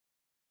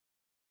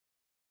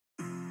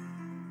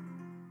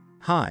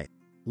Hi,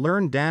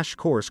 Learndash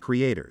course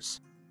creators.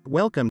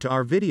 Welcome to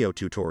our video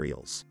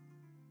tutorials.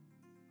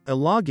 A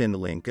login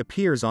link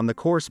appears on the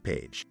course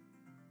page.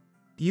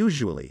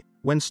 Usually,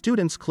 when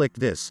students click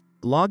this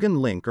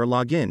login link or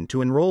login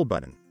to enroll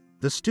button,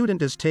 the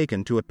student is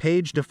taken to a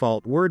page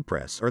default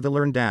WordPress or the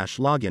Learndash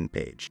login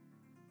page.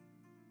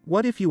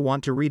 What if you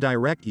want to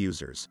redirect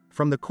users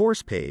from the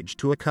course page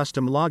to a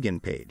custom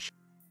login page?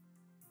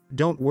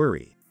 Don't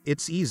worry,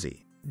 it's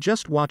easy.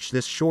 Just watch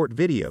this short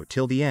video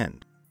till the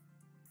end.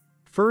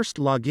 First,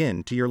 log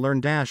in to your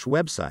Learndash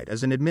website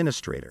as an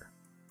administrator.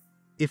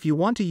 If you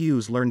want to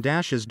use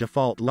Learndash's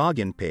default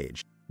login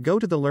page, go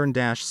to the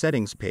Learndash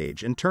settings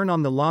page and turn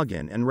on the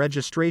login and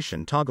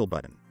registration toggle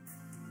button.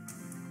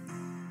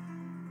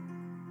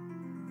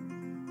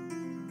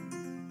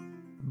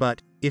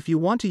 But, if you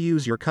want to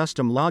use your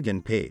custom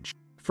login page,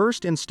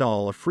 first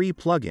install a free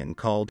plugin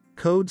called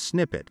Code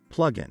Snippet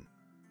plugin.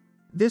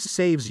 This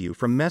saves you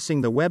from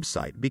messing the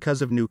website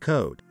because of new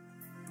code.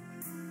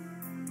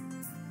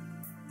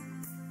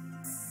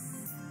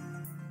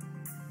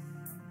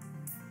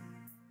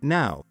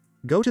 Now,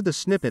 go to the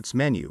Snippets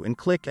menu and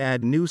click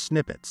Add New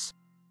Snippets.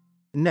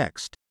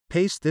 Next,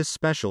 paste this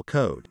special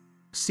code.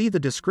 See the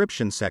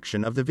description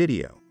section of the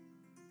video.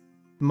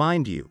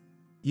 Mind you,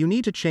 you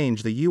need to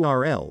change the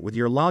URL with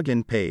your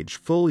login page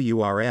full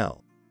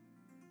URL.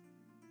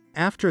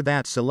 After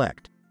that,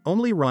 select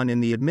Only Run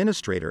in the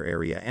Administrator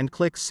area and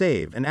click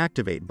Save and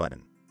Activate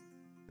button.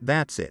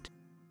 That's it.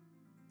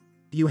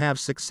 You have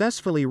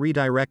successfully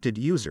redirected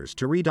users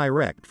to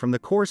redirect from the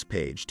course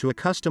page to a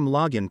custom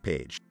login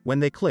page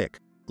when they click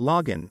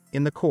Login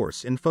in the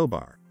course info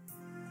bar.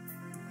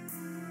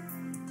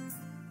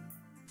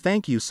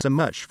 Thank you so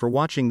much for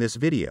watching this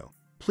video.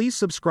 Please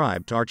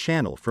subscribe to our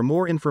channel for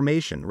more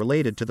information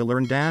related to the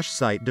Learndash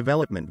site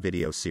development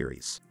video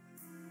series.